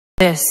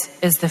This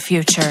is the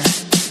future.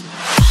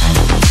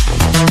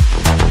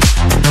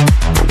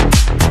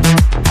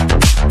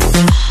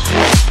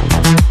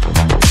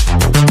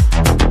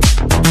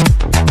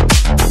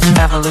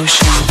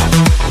 Evolution.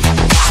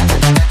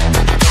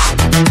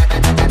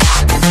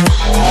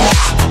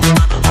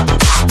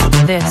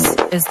 This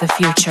is the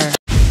future.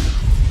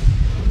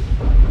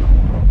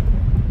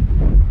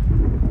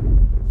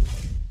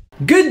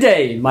 Good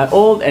day, my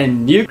old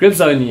and new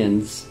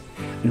CriPtonians,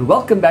 and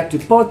welcome back to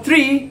part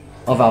 3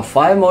 of our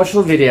fire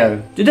marshal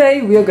video.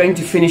 Today we are going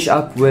to finish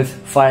up with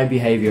fire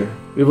behavior.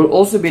 We will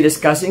also be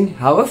discussing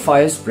how a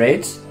fire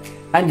spreads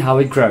and how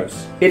it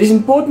grows. It is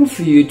important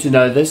for you to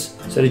know this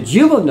so that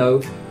you will know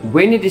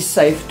when it is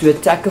safe to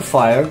attack a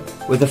fire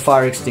with a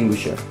fire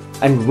extinguisher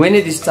and when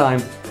it is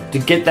time to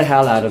get the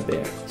hell out of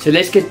there. So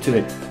let's get to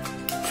it.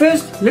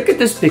 First, look at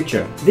this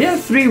picture. There are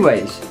 3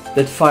 ways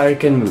that fire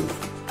can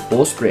move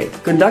or spread.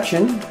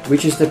 Conduction,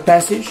 which is the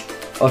passage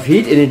of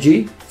heat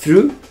energy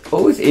through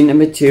or within a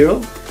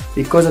material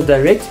because of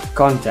direct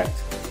contact.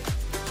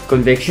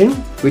 Convection,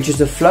 which is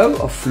the flow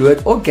of fluid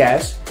or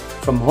gas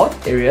from hot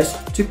areas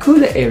to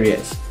cooler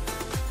areas.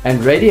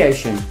 And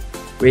radiation,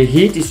 where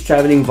heat is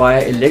traveling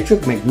via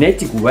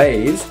electromagnetic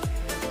waves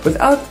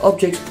without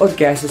objects or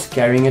gases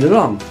carrying it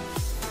along.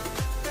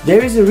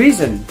 There is a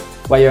reason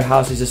why your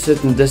house is a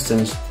certain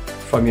distance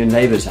from your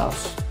neighbor's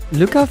house.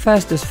 Look how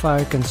fast this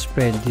fire can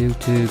spread due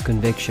to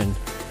convection.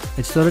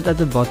 It started at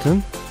the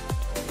bottom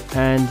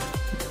and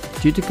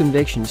due to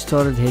convection it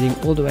started heading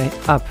all the way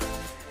up,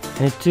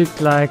 and it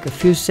took like a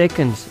few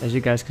seconds, as you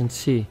guys can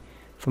see,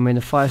 from when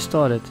the fire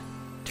started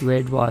to where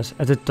it was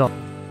at the top.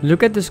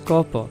 Look at this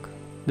car park.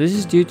 This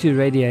is due to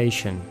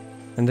radiation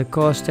and the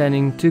cars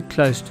standing too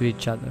close to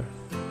each other.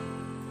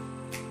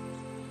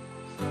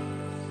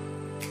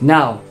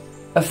 Now,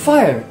 a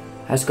fire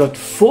has got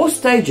 4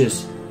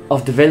 stages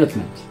of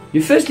development.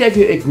 You firstly have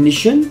your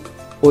ignition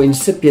or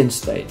incipient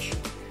stage,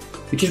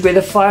 which is where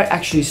the fire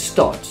actually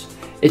starts.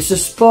 It's the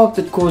spark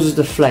that causes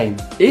the flame.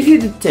 If you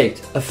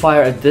detect a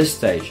fire at this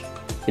stage,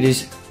 it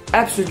is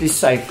absolutely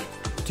safe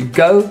to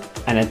go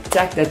and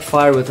attack that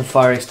fire with a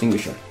fire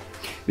extinguisher.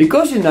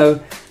 Because you know,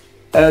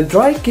 a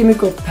dry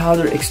chemical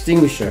powder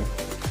extinguisher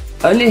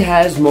only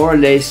has more or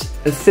less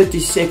a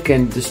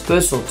 30-second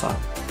dispersal time.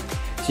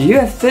 So you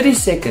have 30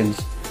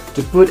 seconds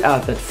to put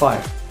out that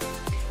fire.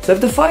 So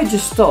if the fire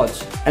just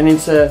starts and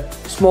it's a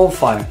small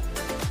fire,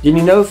 then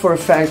you know for a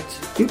fact,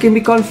 you can be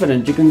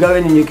confident, you can go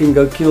in and you can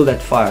go kill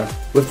that fire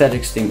with that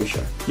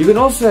extinguisher. You can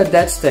also at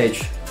that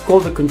stage call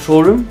the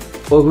control room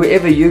or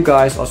whoever you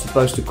guys are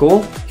supposed to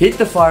call, hit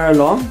the fire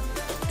alarm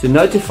to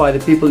notify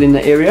the people in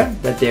the area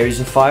that there is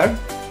a fire,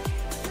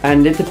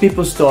 and let the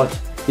people start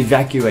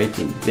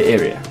evacuating the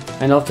area.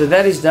 And after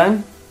that is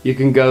done, you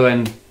can go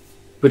and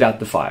put out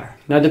the fire.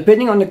 Now,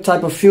 depending on the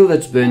type of fuel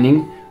that's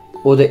burning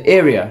or the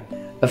area,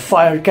 a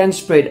fire can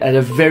spread at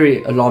a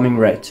very alarming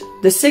rate.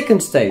 The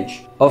second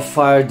stage of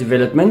fire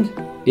development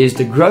is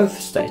the growth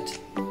state.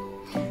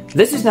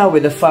 This is now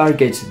where the fire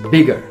gets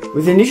bigger.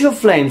 With initial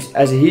flames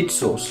as a heat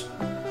source,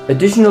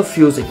 additional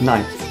fuels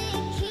ignite.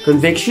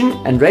 Convection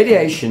and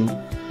radiation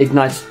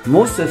ignites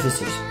more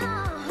surfaces.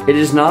 It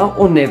is now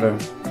or never.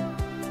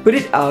 Put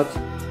it out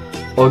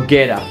or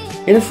get out.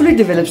 In a fully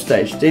developed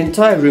stage, the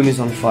entire room is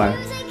on fire.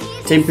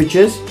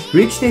 Temperatures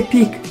reach their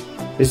peak,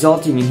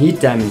 resulting in heat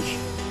damage.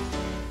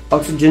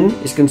 Oxygen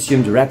is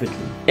consumed rapidly.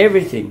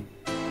 Everything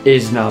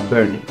is now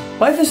burning.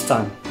 By this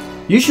time,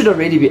 you should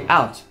already be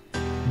out,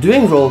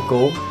 doing roll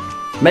call,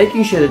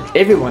 making sure that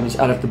everyone is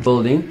out of the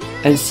building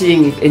and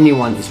seeing if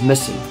anyone is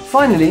missing.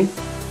 Finally,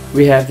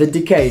 we have the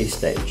decay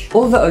stage.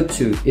 All the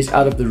O2 is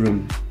out of the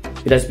room.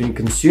 It has been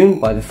consumed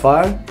by the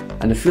fire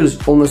and the fuel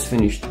is almost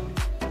finished.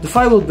 The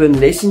fire will burn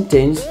less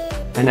intense,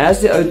 and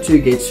as the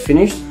O2 gets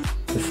finished,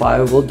 the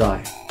fire will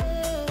die.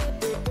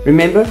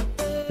 Remember,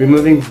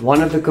 removing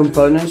one of the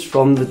components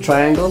from the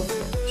triangle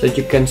so that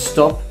you can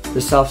stop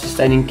the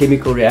self-sustaining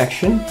chemical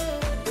reaction.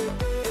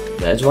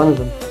 That's one of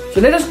them. So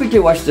let us quickly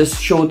watch this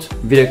short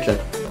video clip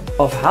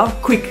of how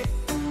quick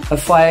a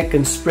fire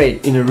can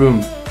spread in a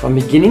room from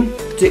beginning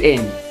to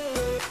end.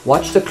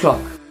 Watch the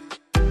clock.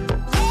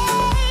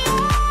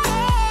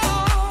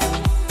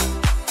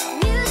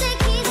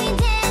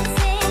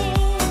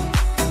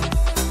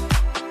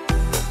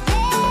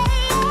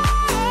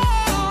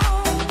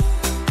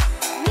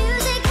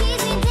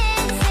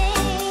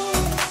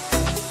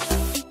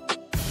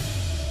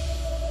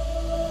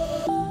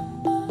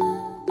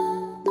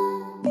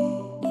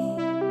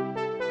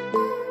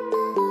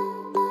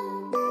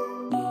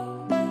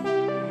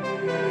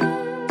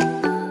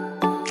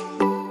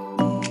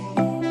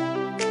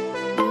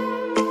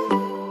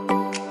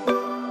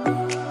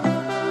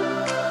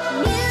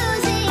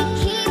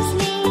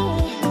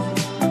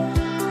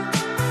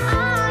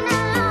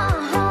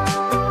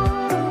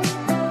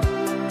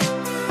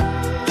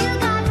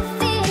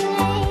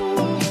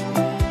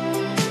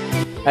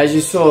 As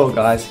you saw,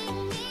 guys,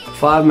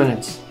 5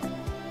 minutes.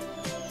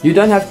 You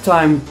don't have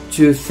time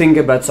to think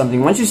about something.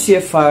 Once you see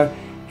a fire,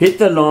 hit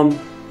the alarm,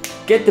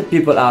 get the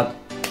people out,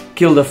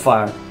 kill the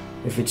fire.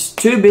 If it's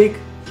too big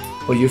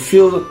or you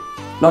feel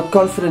not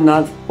confident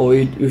enough, or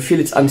you feel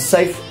it's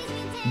unsafe,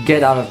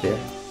 get out of there.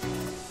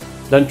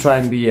 Don't try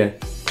and be a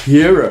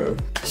hero.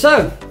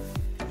 So,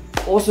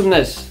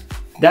 awesomeness.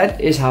 That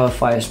is how a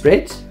fire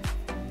spreads,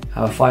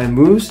 how a fire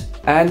moves,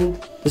 and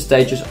the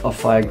stages of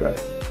fire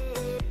growth.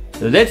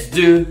 So let's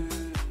do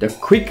the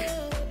quick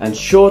and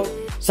short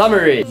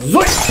summary.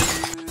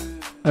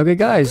 Okay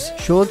guys,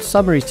 short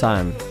summary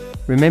time.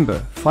 Remember,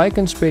 fire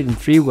can spread in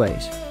 3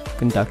 ways: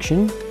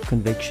 conduction,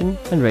 convection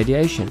and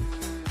radiation.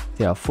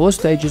 There are 4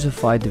 stages of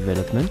fire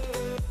development: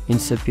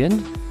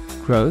 incipient,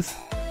 growth,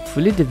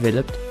 fully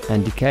developed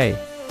and decay.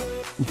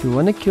 If you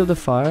want to kill the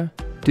fire,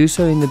 do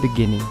so in the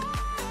beginning.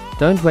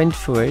 Don't wait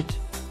for it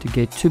to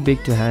get too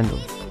big to handle.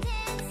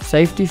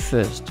 Safety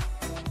first.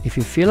 If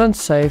you feel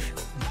unsafe,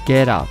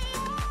 get out.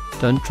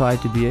 Don't try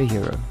to be a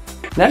hero.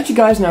 Now that you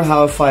guys know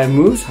how a fire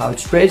moves, how it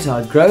spreads, how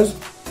it grows,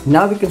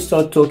 now we can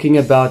start talking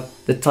about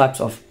the types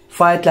of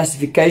fire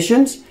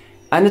classifications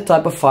and the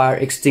type of fire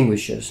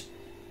extinguishers,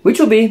 which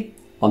will be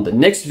on the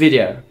next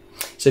video.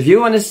 So if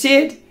you want to see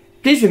it,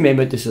 please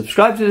remember to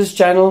subscribe to this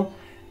channel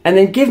and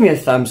then give me a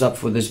thumbs up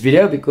for this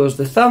video, because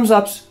the thumbs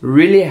ups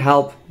really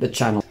help the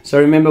channel. So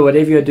remember,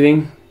 whatever you're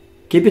doing,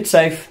 keep it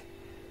safe.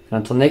 And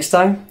until next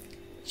time,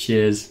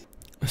 cheers.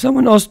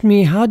 Someone asked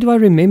me, how do I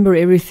remember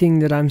everything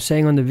that I'm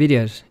saying on the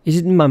videos? Is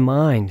it in my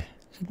mind? I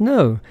said,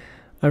 no.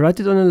 I write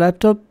it on a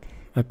laptop.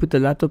 I put the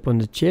laptop on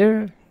the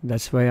chair.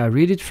 That's where I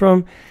read it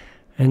from.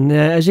 And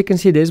as you can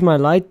see, there's my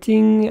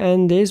lighting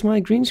and there's my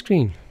green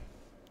screen.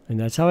 And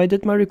that's how I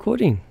did my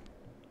recording.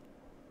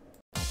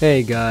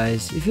 Hey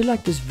guys, if you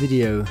like this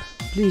video,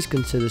 please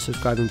consider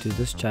subscribing to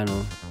this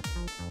channel.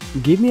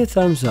 Give me a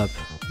thumbs up,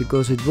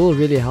 because it will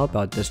really help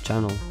out this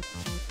channel.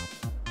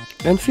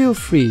 And feel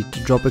free to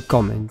drop a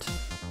comment.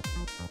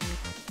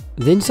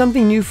 Then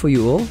something new for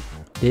you all.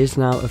 There's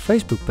now a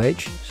Facebook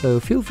page, so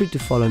feel free to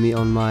follow me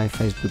on my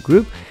Facebook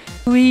group.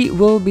 We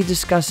will be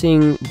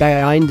discussing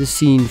behind the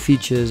scene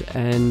features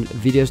and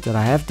videos that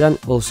I have done.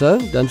 Also,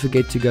 don't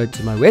forget to go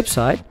to my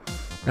website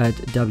at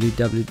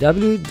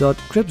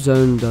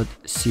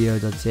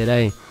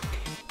www.cripzone.co.za,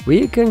 where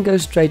you can go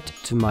straight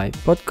to my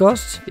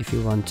podcasts if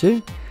you want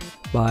to.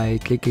 By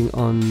clicking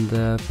on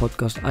the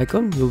podcast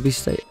icon, you'll be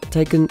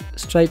taken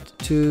straight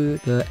to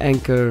the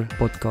Anchor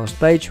podcast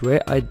page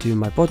where I do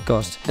my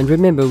podcast. And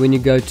remember, when you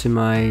go to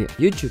my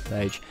YouTube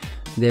page,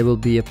 there will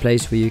be a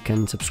place where you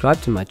can subscribe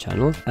to my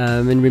channel.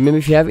 And remember,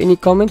 if you have any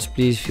comments,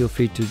 please feel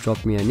free to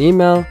drop me an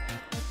email.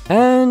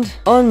 And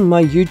on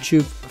my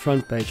YouTube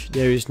front page,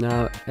 there is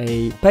now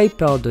a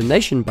PayPal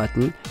donation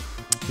button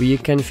where you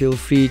can feel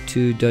free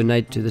to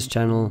donate to this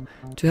channel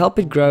to help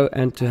it grow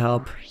and to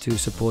help to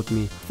support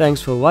me. Thanks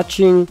for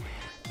watching,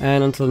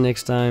 and until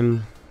next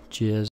time, cheers.